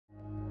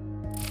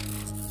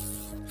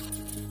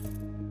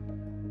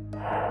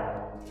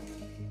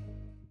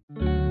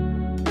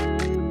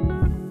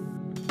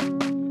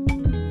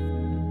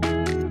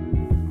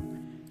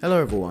Hello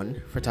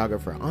everyone,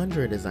 photographer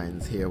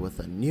Andredesignz here with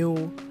a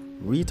new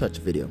retouch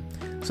video.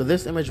 So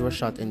this image was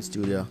shot in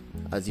studio.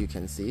 As you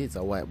can see, it's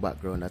a white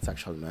background, that's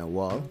actually my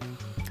wall.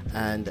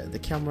 And the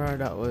camera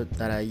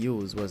that I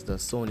used was the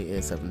Sony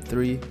a7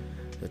 III,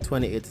 the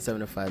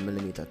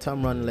 28-75mm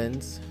Tamron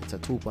lens. It's a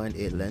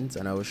 2.8 lens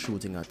and I was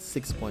shooting at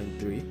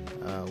 6.3,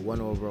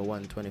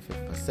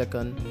 1/125th per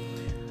second.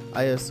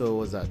 ISO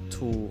was at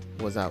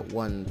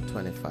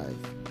 125.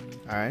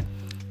 Alright.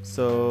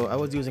 So I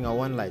was using a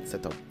one light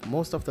setup.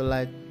 Most of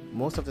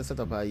the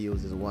setup I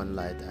use is one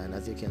light, and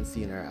as you can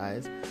see in her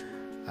eyes,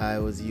 I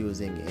was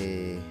using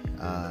a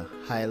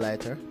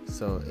highlighter,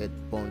 so it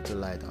bound to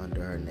light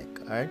under her neck.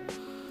 Alright,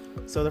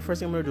 so the first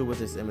thing I'm going to do with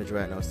this image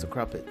right now is to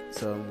crop it.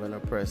 So I'm going to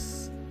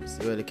press,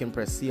 well, you can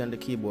press C on the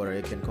keyboard, or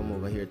you can come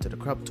over here to the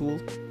crop tool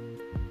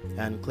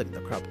and click the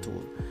crop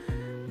tool.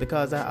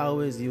 Because I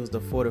always use the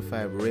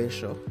 4:5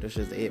 ratio, which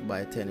is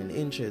 8:10 in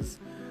inches,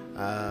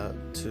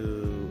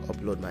 to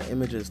upload my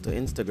images to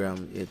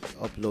Instagram, it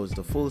uploads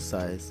the full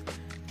size.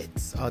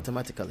 It's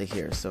automatically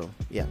here. So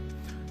yeah,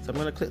 so I'm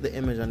gonna click the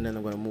image and then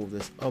I'm gonna move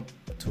this up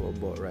to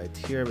about right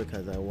here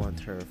because I want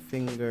her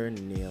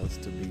fingernails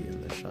to be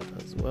in the shot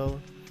as well.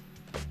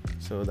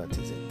 So that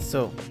is it.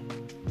 So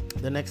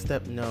the next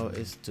step now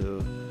is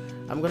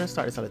I'm gonna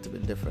start this a little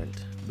bit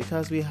different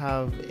because we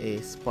have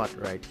a spot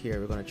right here.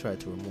 We're gonna try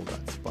to remove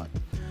that spot.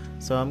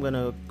 So I'm going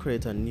to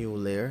create a new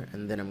layer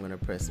and then I'm going to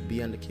press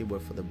B on the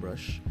keyboard for the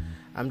brush.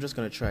 I'm just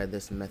going to try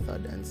this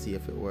method and see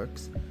if it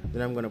works.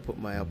 Then I'm going to put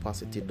my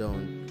opacity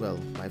down, well,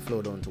 my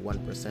flow down to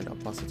 1%,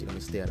 opacity going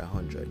to stay at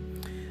 100.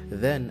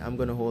 Then I'm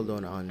going to hold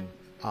on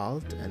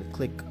Alt and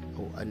click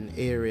an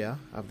area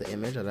of the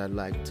image that I'd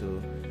like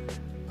to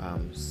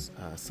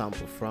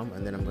sample from,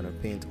 and then I'm going to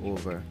paint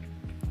over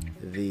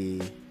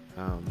the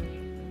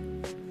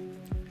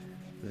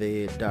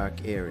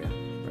dark area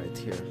right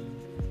here,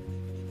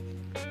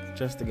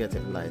 just to get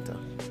it lighter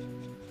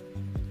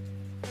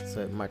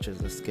so it matches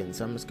the skin.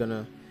 So I'm just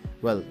gonna,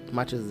 well, it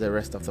matches the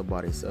rest of the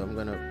body, so I'm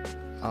gonna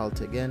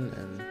Alt again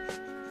and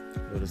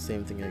do the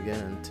same thing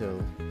again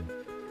until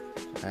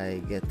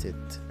I get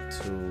it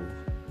to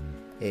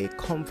a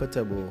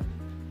comfortable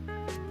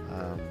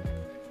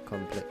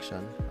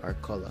complexion or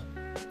color,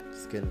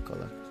 skin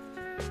color.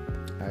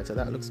 Alright, so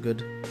that looks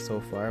good so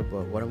far,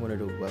 but what I'm gonna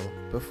do, well,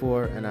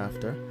 before and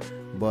after,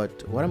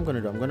 but what I'm gonna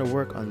do, I'm gonna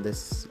work on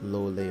this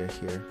low layer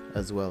here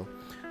as well.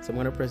 So I'm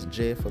gonna press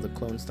J for the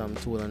clone stamp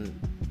tool, and,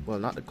 well,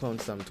 not the clone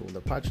stamp tool,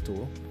 the patch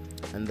tool,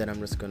 and then I'm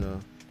just gonna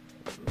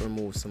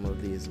remove some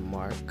of these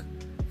mark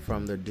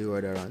from the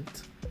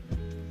deodorant.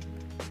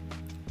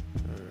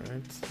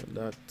 Alright, so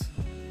that,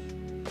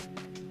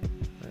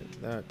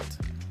 like that.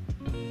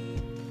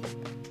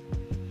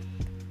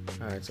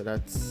 Alright, so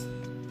that's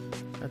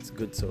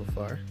good so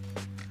far.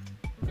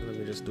 Let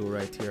me just do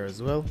right here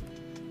as well.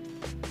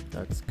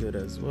 That's good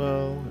as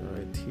well.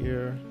 Right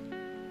here,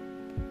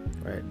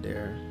 right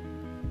there.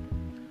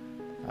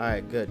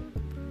 Alright, good.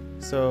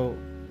 So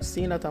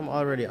seeing that I'm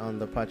already on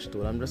the patch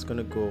tool, I'm just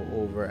gonna go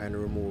over and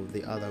remove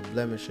the other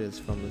blemishes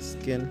from the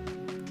skin,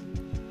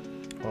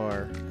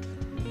 or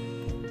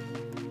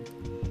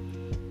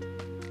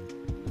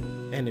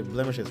any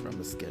blemishes from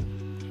the skin.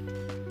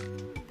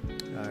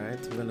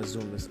 Alright, I'm gonna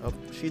zoom this up.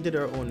 She did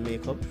her own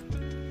makeup.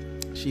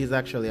 She's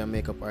actually a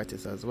makeup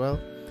artist as well.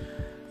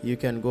 You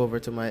can go over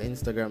to my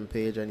Instagram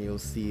page and you'll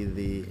see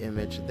the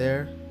image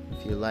there.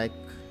 If you like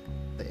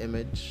the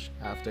image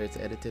after it's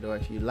edited, or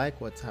if you like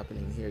what's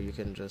happening here, you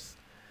can just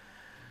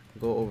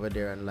go over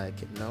there and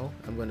like it now.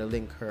 I'm going to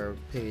link her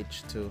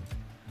page to,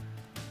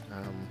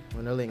 I'm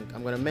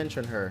going to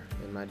mention her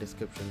in my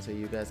description so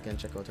you guys can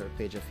check out her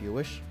page if you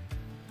wish,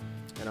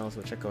 and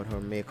also check out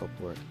her makeup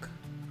work.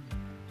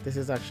 This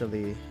is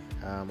actually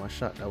a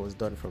shot that was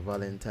done for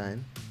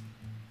Valentine,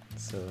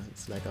 so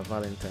it's like a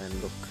Valentine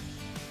look.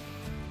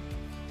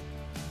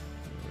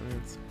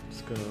 Alright,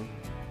 just gonna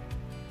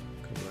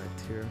come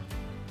right here.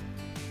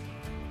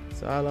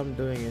 So all I'm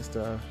doing is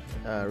to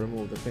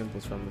remove the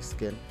pimples from the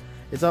skin.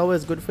 It's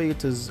always good for you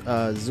to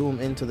zoom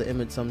into the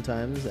image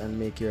sometimes and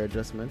make your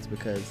adjustments,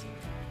 because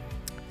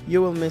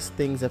you will miss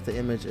things if the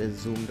image is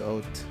zoomed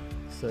out.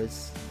 So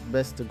it's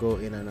best to go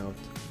in and out.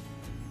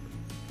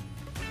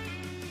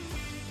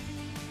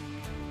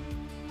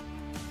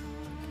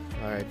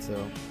 Alright,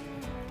 so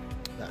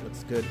that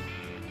looks good.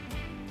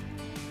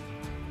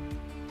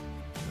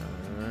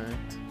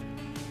 Alright,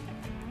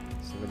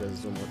 so we'll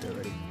just zoom out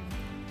already.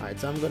 Alright,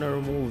 so I'm gonna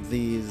remove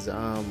these.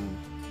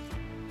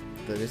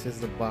 This is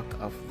the back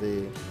of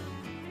the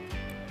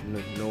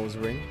nose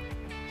ring.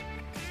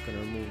 Just gonna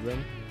remove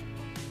them.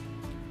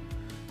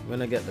 I'm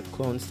gonna get the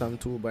clone stamp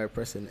tool by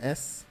pressing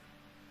S.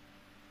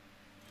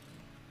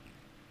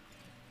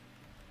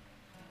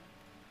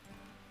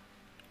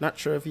 Not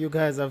sure if you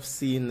guys have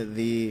seen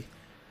the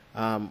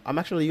I'm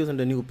actually using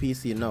the new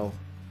PC now,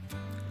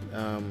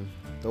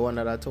 the one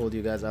that I told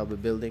you guys I'll be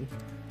building.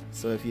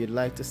 So if you'd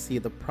like to see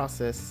the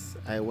process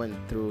I went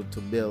through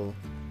to build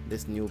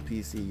this new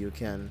PC, you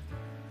can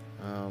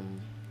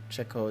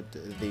check out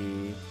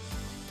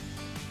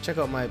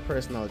my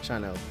personal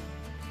channel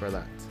for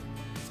that.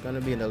 It's gonna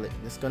be in the link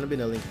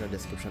in the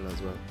description as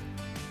well.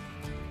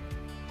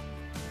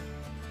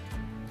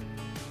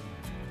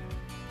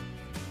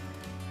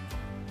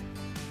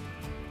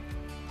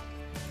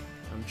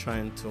 I'm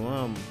trying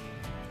to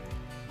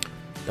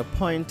the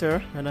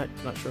pointer, and I'm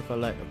not sure if I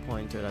like the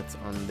pointer that's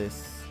on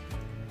this.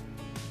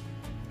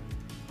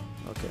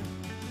 Okay,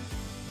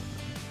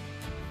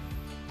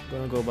 I'm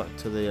gonna go back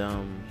to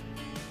the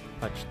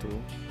patch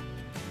tool.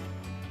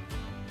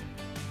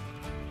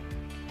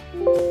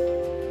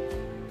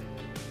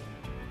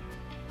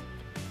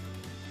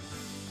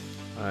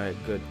 Alright,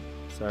 good.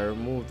 So I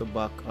removed the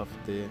back of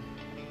the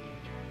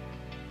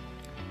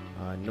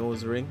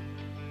nose ring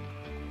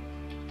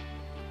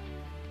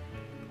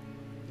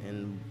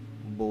in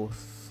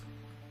both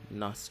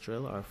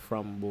nostril, or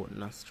from both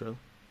nostril.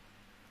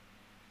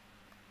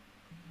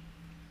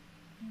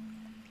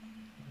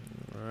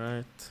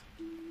 Alright.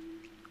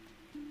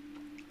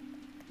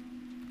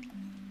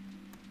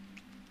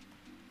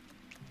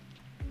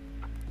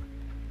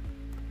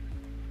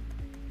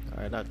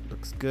 Alright, that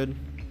looks good.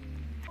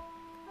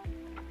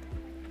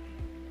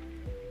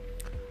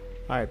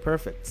 Alright,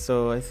 perfect.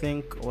 So I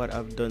think what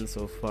I've done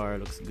so far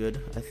looks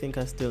good. I think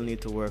I still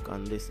need to work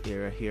on this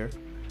area here.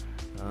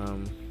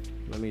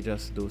 Let me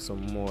just do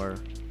some more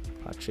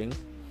patching.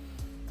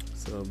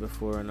 So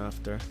before and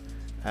after.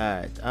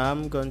 Alright,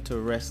 I'm going to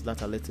rest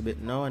that a little bit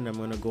now, and I'm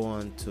going to go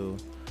on to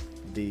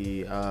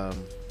the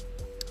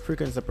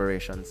frequency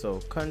separation. So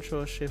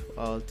Control Shift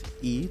Alt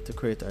E to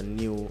create a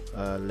new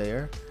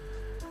layer.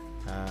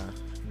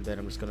 Then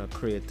I'm just going to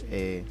create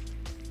a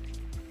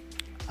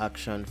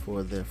action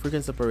for the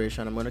frequency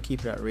separation. I'm going to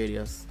keep it at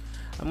radius.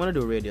 I'm going to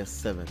do radius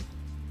 7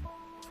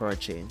 for a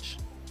change.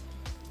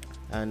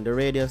 And the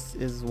radius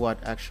is what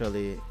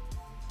actually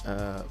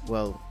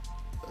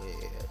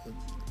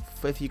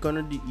if you're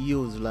gonna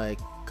use like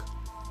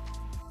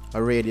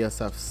a radius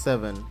of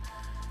 7,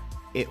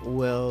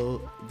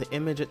 the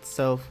image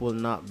itself will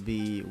not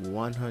be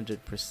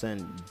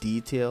 100%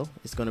 detail.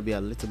 It's gonna be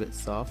a little bit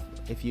soft.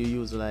 If you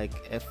use like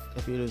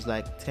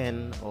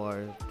 10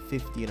 or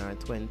 15 or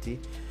 20,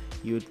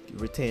 you'd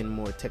retain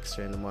more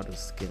texture in the model's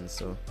skin.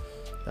 So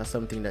that's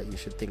something that you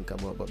should think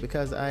about. But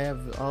because I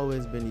have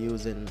always been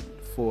using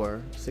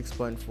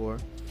 6.4,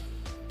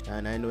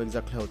 and I know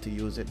exactly how to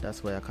use it,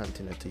 that's why I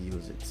continue to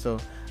use it. So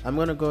I'm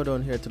gonna go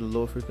down here to the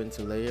low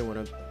frequency layer. I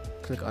want to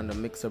click on the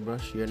mixer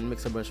brush. Your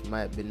mixer brush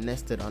might be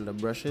nested on the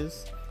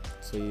brushes,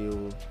 so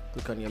you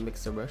click on your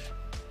mixer brush.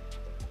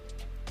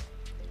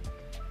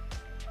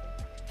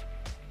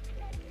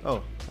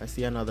 Oh, I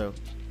see another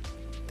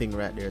thing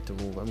right there to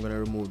move. I'm gonna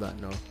remove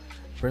that now.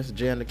 Press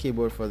J on the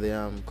keyboard for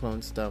the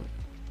clone stamp.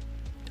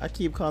 I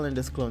keep calling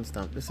this clone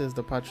stamp. This is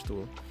the patch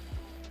tool.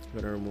 I'm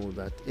gonna remove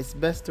that. It's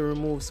best to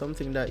remove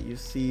something that you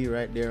see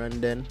right there and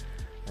then,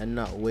 and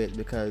not wait,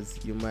 because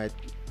you might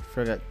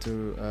forget to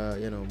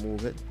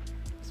move it.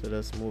 So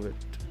just move it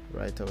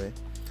right away.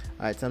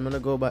 Alright, so I'm gonna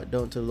go back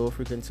down to low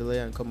frequency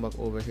layer and come back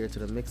over here to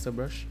the mixer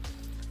brush.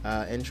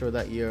 Ensure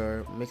that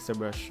your mixer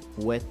brush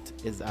wet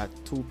is at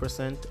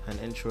 2%, and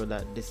ensure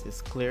that this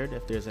is cleared.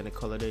 If there's any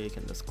color there, you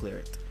can just clear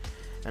it.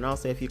 And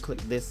also, if you click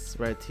this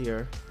right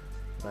here,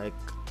 like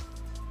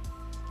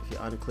if you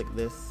unclick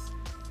this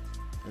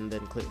and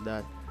then click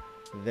that,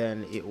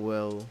 then it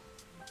will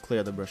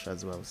clear the brush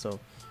as well. So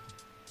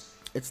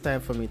it's time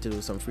for me to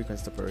do some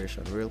frequency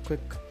separation real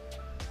quick.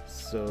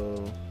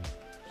 So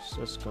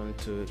just going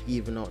to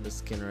even out the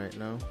skin right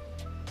now.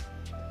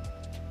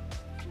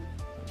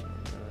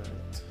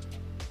 Alright,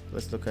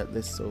 let's look at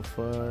this so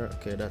far.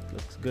 Okay, that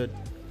looks good.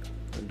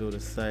 I'll do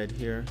the side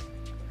here.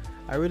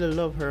 I really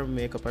love her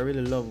makeup. I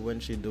really love when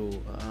she do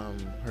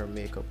her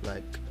makeup.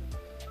 Like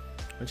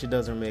when she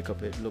does her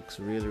makeup, it looks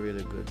really,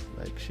 really good.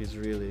 Like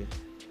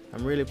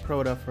I'm really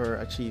proud of her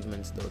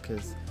achievements though,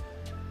 because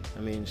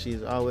I mean,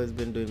 she's always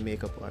been doing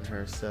makeup on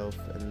herself,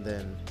 and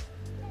then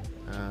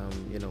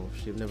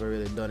she's never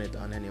really done it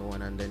on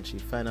anyone, and then she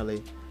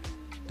finally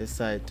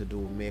decided to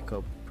do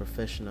makeup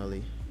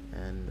professionally,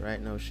 and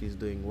right now she's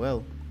doing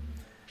well,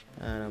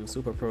 and I'm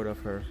super proud of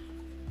her.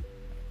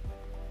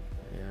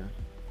 Yeah,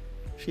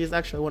 she's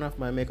actually one of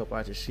my makeup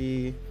artists.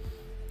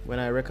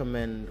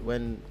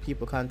 When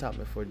people contact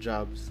me for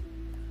jobs,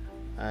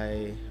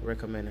 I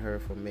recommend her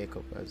for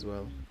makeup as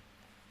well.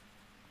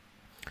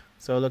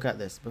 So look at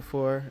this,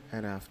 before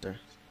and after.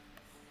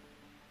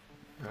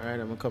 Alright,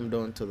 I'm gonna come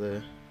down to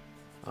the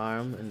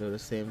arm and do the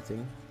same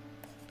thing.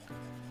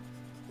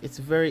 It's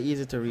very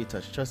easy to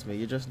retouch, trust me.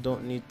 You just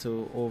don't need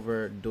to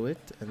overdo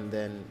it, and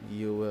then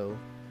you will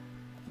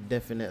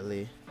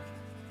definitely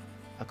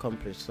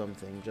accomplish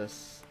something.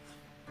 Just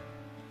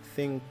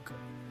think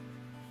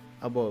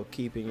about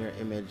keeping your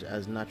image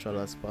as natural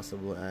as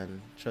possible,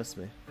 and trust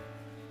me,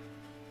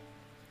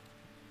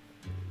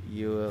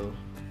 you will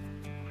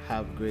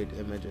have great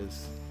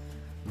images.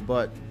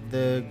 But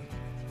the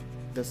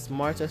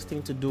smartest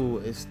thing to do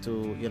is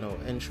to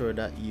ensure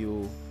that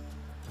you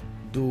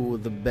do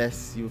the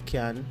best you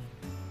can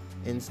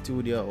in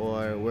studio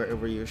or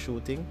wherever you're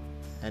shooting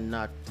and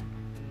not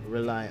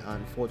rely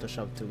on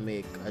Photoshop to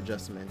make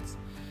adjustments.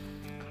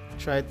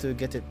 Try to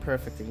get it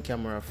perfect in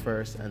camera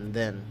first and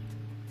then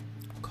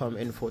come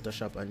in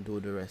Photoshop and do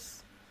the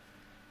rest.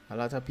 A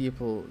lot of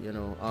people, you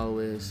know,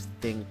 always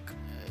think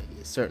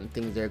certain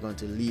things they're going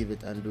to leave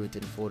it and do it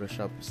in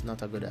Photoshop. It's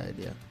not a good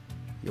idea.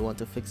 You want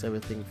to fix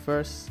everything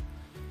first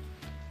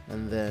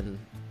and then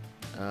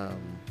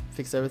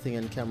fix everything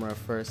in camera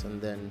first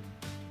and then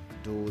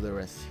do the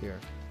rest here.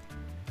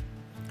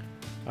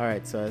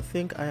 Alright, so I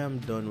think I am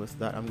done with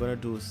that. I'm gonna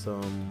do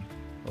some,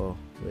 oh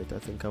wait, I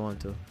think I want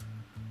to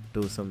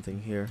do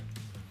something here.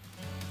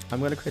 I'm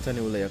gonna create a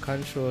new layer.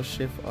 Control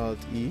Shift Alt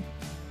E,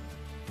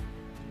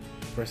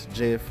 press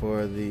J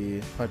for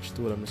the patch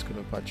tool. I'm just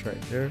gonna patch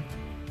right there.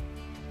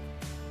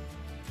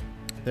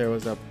 There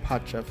was a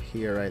patch up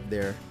here right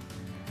there.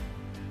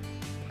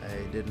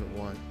 I didn't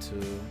want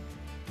to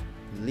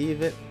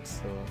leave it,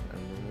 so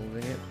I'm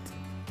removing it.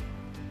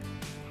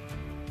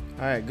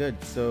 Alright,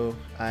 good. So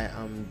I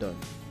am done.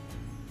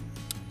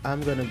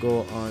 I'm gonna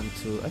go on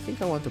to, I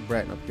think I want to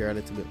brighten up here a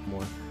little bit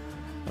more.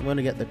 I'm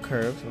gonna get the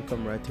curves. I'll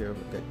come right here,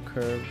 get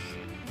curves,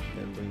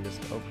 then bring this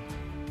up.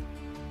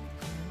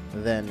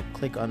 Then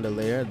click on the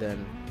layer,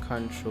 then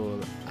Control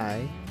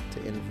I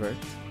to invert,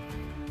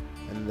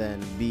 and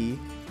then B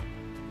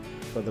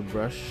for the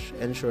brush.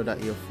 Ensure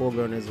that your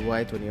foreground is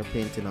white when you're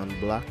painting on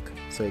black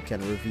so you can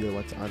reveal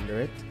what's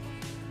under it.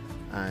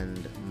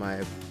 And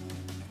my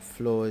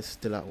flow is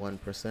still at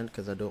 1%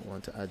 because I don't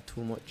want to add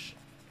too much.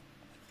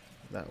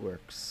 That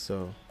works.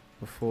 So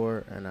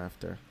before and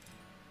after.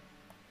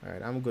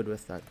 Alright, I'm good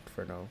with that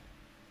for now.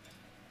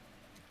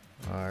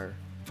 Or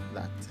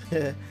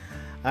that.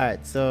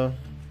 Alright, so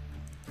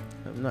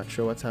I'm not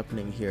sure what's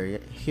happening here.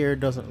 Here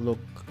doesn't look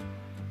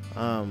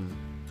you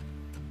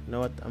know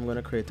what, I'm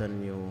gonna create a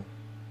new,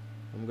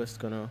 I'm just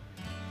gonna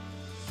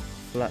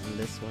flatten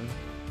this one.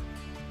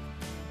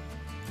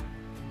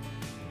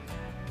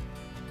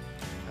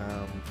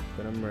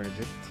 Gonna merge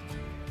it,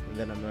 and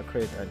then I'm gonna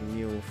create a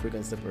new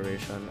frequency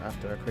separation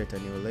after I create a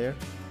new layer.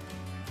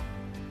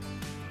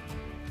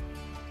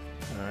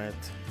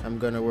 Alright, I'm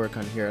gonna work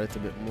on here a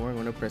little bit more. I'm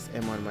gonna press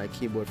M on my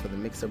keyboard for the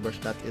mixer brush.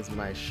 That is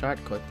my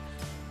shortcut.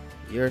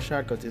 Your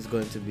shortcut is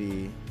going to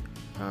be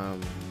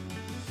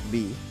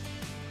B.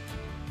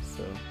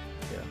 So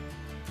yeah.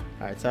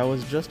 Alright, so I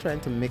was just trying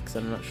to mix.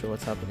 I'm not sure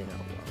what's happening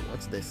now.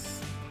 What's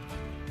this?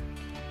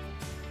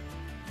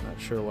 Not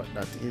sure what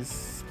that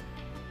is.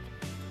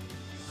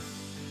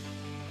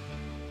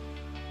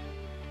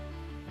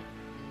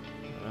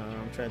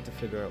 I'm trying to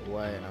figure out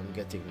why I'm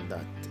getting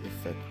that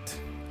effect.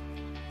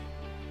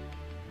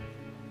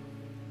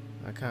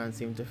 I can't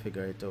seem to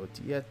figure it out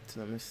yet.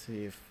 Let me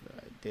see if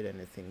I did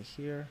anything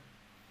here.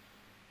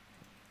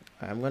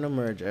 I'm gonna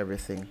merge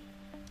everything.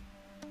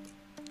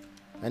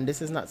 And this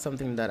is not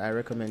something that I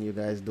recommend you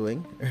guys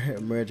doing,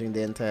 merging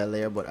the entire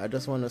layer, but I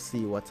just want to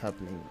see what's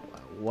happening,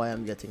 why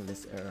I'm getting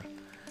this error.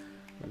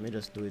 Let me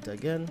just do it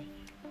again.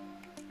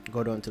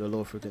 Go down to the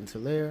low frequency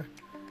layer.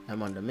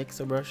 I'm on the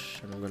mixer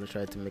brush and I'm going to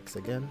try to mix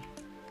again.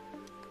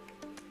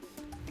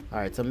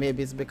 Alright, so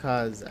maybe it's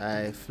because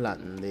I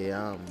flattened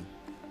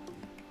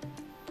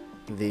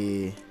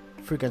the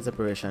frequency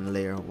separation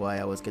layer why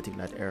I was getting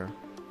that error.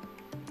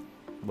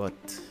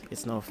 But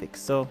it's now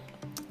fixed. So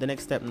the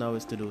next step now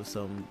is to do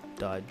some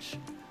dodge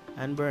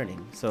and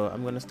burning. So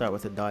I'm going to start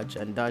with the dodge,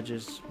 and dodge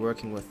is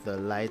working with the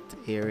light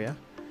area.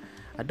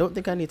 I don't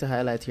think I need to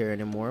highlight here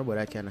anymore, but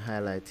I can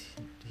highlight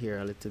here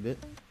a little bit,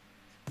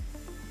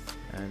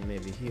 and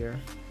maybe here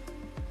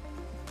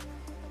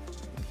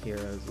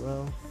as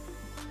well.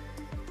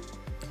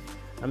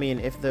 I mean,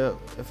 if a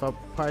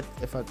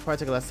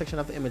particular section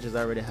of the image is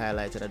already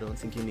highlighted, I don't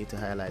think you need to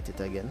highlight it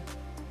again,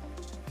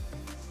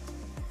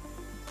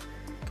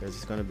 because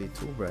it's going to be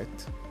too bright.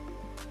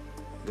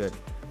 Good.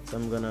 So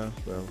I'm gonna,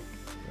 well,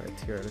 right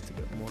here a little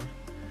bit more.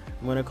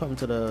 I'm gonna come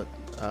to the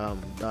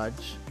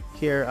dodge.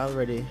 Here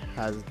already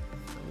has,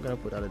 I'm gonna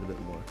put a little bit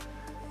more,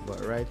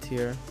 but right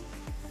here,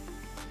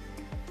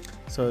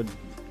 so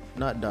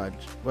not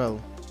dodge,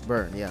 well,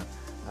 burn, yeah.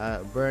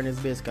 Burn is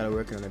basically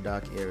working on the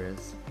dark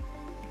areas.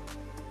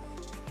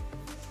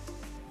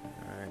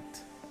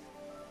 Alright,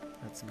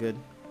 that's good.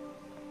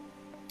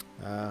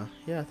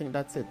 Yeah, I think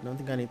that's it. I don't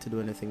think I need to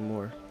do anything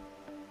more.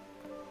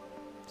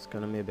 Just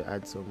gonna maybe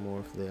add some more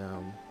of the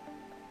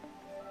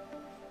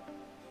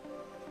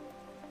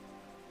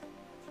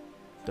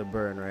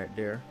burn right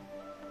there.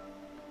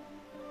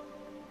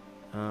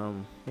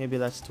 Maybe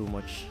that's too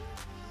much.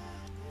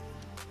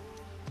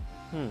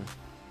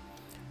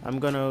 I'm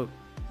gonna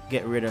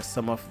get rid of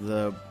some of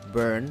the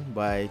burn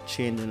by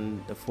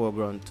changing the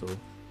foreground to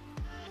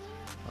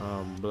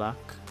black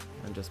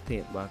and just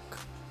paint back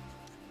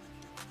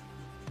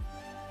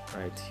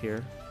right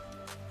here.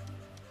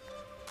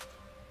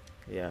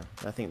 Yeah,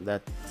 I think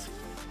that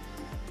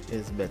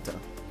is better.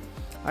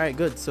 Alright,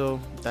 good. So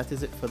that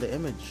is it for the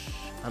image.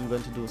 I'm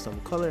going to do some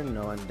coloring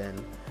now, and then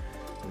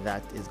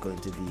that is going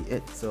to be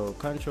it. So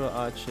Control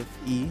Alt Shift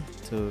E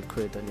to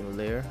create a new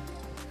layer.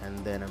 and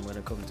then I'm going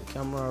to come to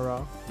camera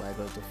raw by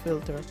going to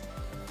filter,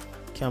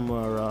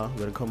 camera raw. I'm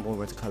going to come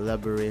over to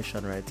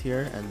collaboration right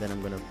here, and then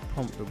I'm going to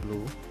pump the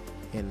blue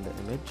in the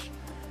image,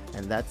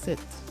 and that's it.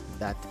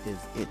 That is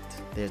it.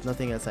 There's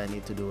nothing else I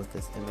need to do with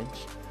this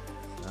image.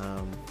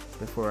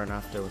 Before and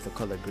after with the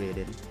color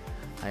grading,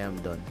 I am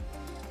done.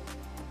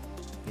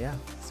 Yeah,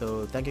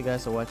 so thank you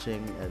guys for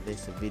watching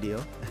this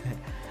video.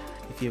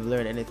 If you've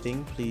learned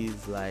anything,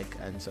 please like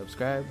and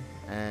subscribe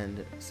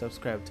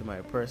to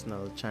my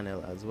personal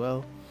channel as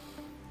well.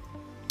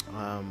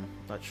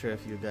 Not sure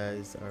if you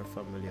guys are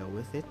familiar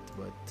with it,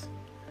 but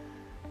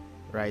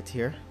right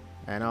here,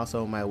 and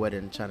also my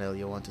wedding channel,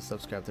 you want to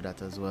subscribe to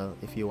that as well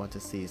if you want to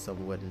see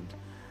some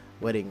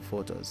wedding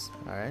photos,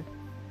 all right,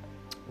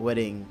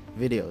 wedding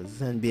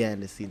videos and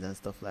behind the scenes and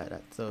stuff like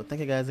that. So thank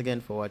you guys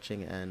again for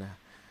watching, and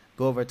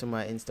go over to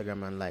my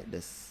Instagram and like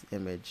this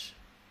image.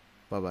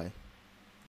 Bye bye.